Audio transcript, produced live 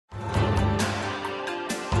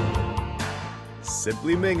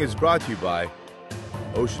Simply Ming is brought to you by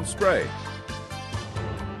Ocean Spray,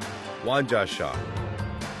 Wanja Shop,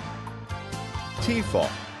 T-Fall,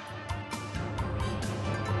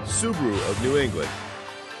 Subaru of New England,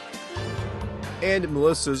 and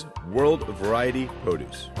Melissa's World Variety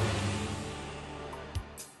Produce.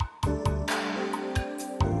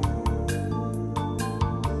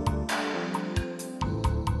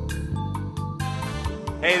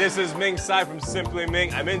 Hey, this is Ming Tsai from Simply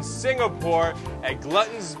Ming. I'm in Singapore at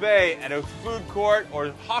Glutton's Bay at a food court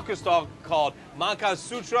or hawker stall called Mangka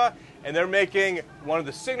Sutra, and they're making one of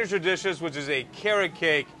the signature dishes, which is a carrot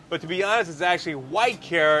cake. But to be honest, it's actually white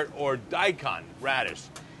carrot or daikon, radish.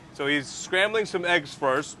 So he's scrambling some eggs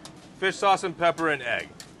first, fish sauce and pepper and egg.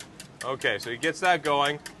 Okay, so he gets that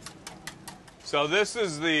going. So this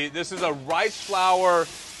is a rice flour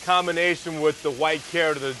combination with the white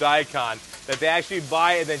carrot or the daikon that they actually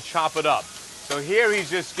buy and then chop it up. So here he's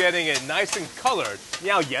just getting it nice and colored.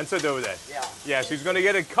 Yeah, so he's going to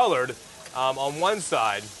get it colored on one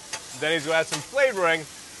side. Then he's going to add some flavoring,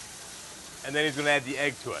 and then he's going to add the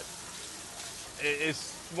egg to it.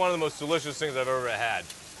 It's one of the most delicious things I've ever had,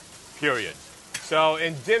 period. So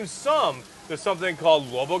in dim sum, there's something called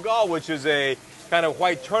lobogal, which is a kind of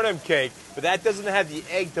white turnip cake, but that doesn't have the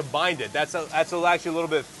egg to bind it. That's actually a little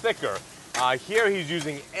bit thicker. Here he's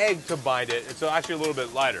using egg to bind it. It's actually a little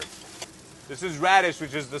bit lighter. This is radish,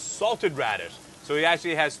 which is the salted radish. So he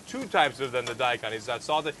actually has two types of them, the daikon. He's got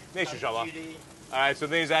salted. All right, so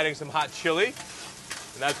then he's adding some hot chili,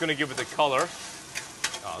 and that's going to give it the color.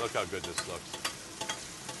 Oh, look how good this looks.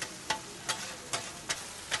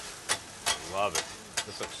 Love it.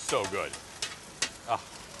 This looks so good. Oh.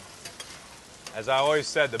 As I always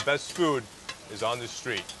said, the best food is on the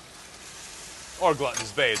street. Or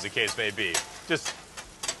Glutton's Bay, as the case may be. Just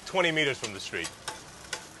 20 meters from the street.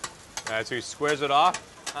 All right, so he squares it off.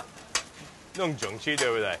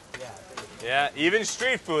 Yeah, even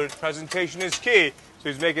street food, presentation is key. So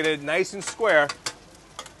he's making it nice and square.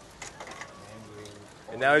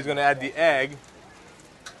 And now he's going to add the egg.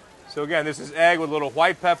 So again, this is egg with a little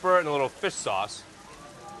white pepper and a little fish sauce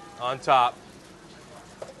on top.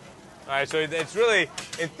 All right, so it's really,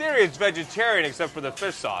 in theory, it's vegetarian except for the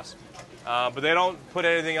fish sauce. But they don't put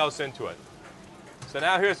anything else into it. So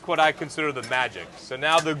now here's what I consider the magic. So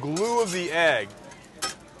now the glue of the egg,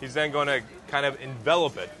 he's then going to kind of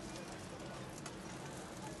envelop it.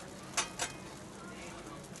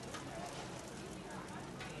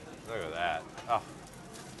 Look at that. Oh.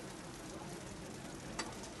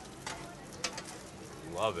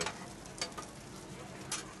 Love it.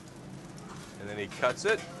 And then he cuts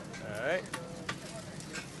it. All right.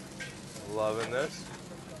 Loving this.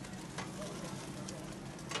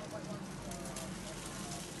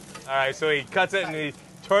 All right, so he cuts it and he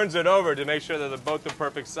turns it over to make sure that they're both the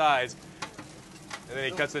perfect size. And then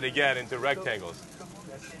he cuts it again into rectangles.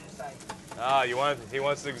 Ah, he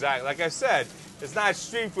wants it exact. Like I said, it's not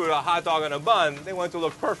street food, a hot dog on a bun. They want it to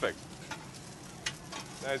look perfect.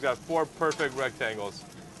 Now he's got 4 perfect rectangles.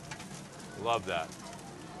 Love that.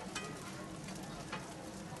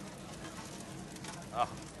 Oh,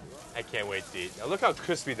 I can't wait to eat. Now look how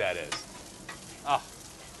crispy that is. Oh,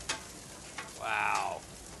 wow.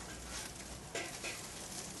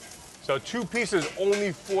 So 2 pieces, only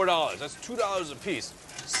 $4. That's $2 a piece.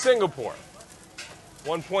 Singapore.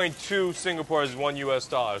 1.2 Singapore is $1 US.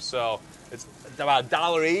 So it's about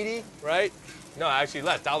 $1.80, right? No, actually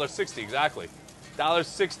less, $1.60 exactly.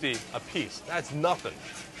 $1.60 a piece. That's nothing.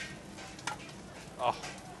 Oh. All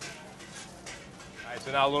right,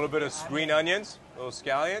 so now a little bit of green onions, little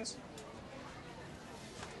scallions.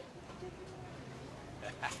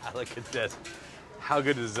 Look at this. How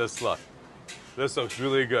good does this look? This looks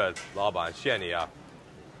really good. So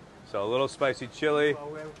a little spicy chili,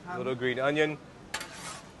 a little green onion.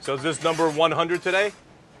 So is this number 100 today?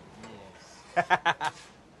 Yes.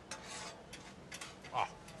 Oh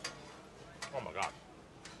my God.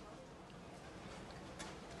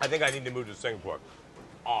 I think I need to move to Singapore.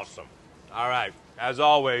 Awesome. All right. As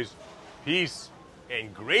always, peace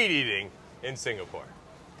and great eating in Singapore.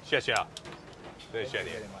 Xie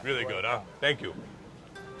Really good, huh? Thank you.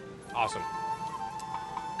 Awesome.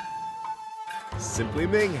 Simply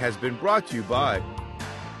Ming has been brought to you by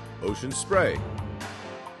Ocean Spray,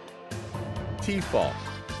 T-Fall,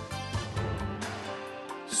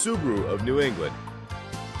 Subaru of New England,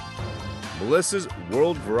 Melissa's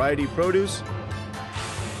World Variety Produce,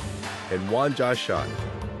 and Wanja Shop.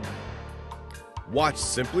 Watch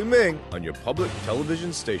Simply Ming on your public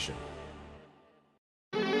television station.